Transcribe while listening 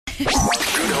Good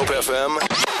Hope FM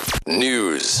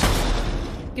News.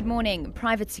 Good morning.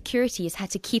 Private security has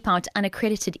had to keep out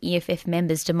unaccredited EFF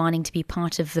members demanding to be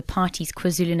part of the party's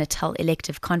KwaZulu Natal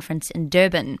elective conference in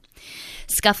Durban.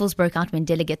 Scuffles broke out when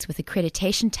delegates with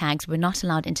accreditation tags were not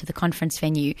allowed into the conference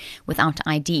venue without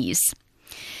IDs.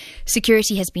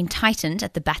 Security has been tightened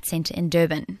at the BAT Centre in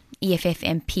Durban. EFF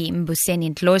MP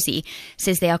Mbuseni Ndlozi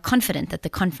says they are confident that the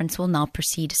conference will now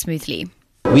proceed smoothly.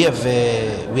 We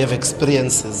have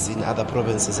experiences in other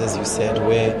provinces, as you said,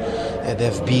 where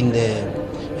there have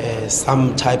been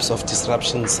some types of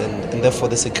disruptions, and therefore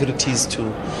the security is to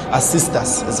assist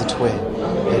us, as it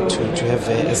were, to have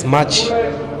as much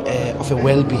of a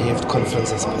well-behaved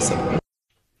conference as possible.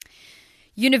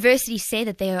 Universities say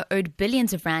that they are owed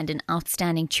billions of rand in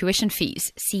outstanding tuition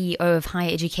fees. CEO of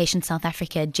Higher Education South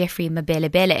Africa, Jeffrey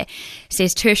Mabelebele,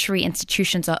 says tertiary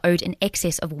institutions are owed in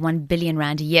excess of 1 billion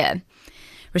rand a year.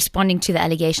 Responding to the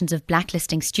allegations of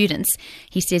blacklisting students,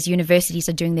 he says universities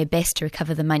are doing their best to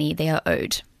recover the money they are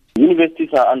owed. Universities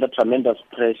are under tremendous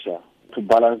pressure to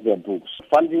balance their books.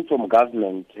 Funding from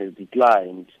government has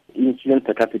declined in student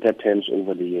per capita terms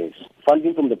over the years.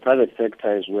 Funding from the private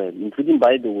sector as well, including,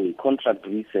 by the way, contract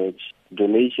research,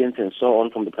 donations and so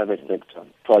on from the private sector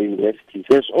to our universities,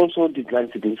 has also declined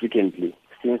significantly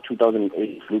since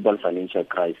 2008 global financial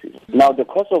crisis. Now, the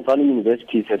cost of running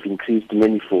universities have increased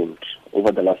manifold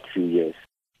over the last few years.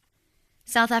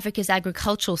 South Africa's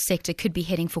agricultural sector could be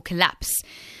heading for collapse.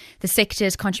 The sector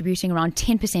is contributing around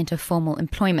 10% of formal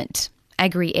employment.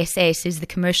 Agri-SA says the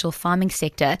commercial farming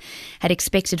sector had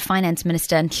expected Finance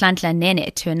Minister Nhlanhla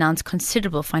Nene to announce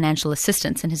considerable financial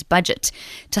assistance in his budget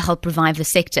to help revive the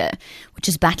sector, which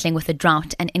is battling with a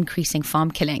drought and increasing farm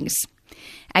killings.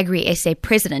 Agri-SA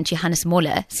President Johannes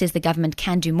Moller says the government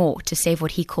can do more to save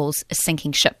what he calls a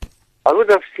sinking ship. I would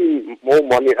have seen more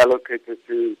money allocated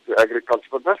to agriculture,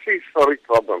 but that's a historic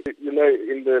problem. You know,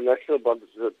 in the national budget,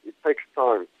 it takes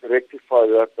time to rectify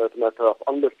that matter of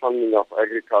underfunding of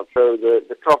agriculture. So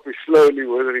the crop is slowly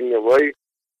withering away.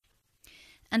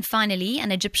 And finally,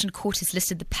 an Egyptian court has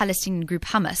listed the Palestinian group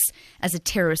Hamas as a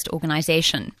terrorist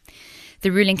organization.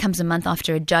 The ruling comes a month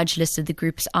after a judge listed the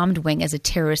group's armed wing as a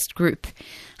terrorist group.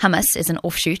 Hamas is an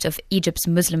offshoot of Egypt's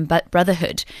Muslim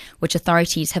Brotherhood, which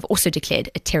authorities have also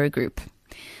declared a terror group.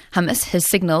 Hamas has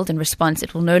signaled in response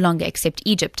it will no longer accept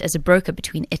Egypt as a broker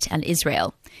between it and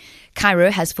Israel. Cairo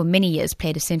has for many years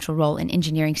played a central role in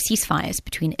engineering ceasefires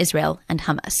between Israel and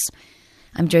Hamas.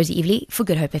 I'm Josie Evely for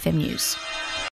Good Hope FM News.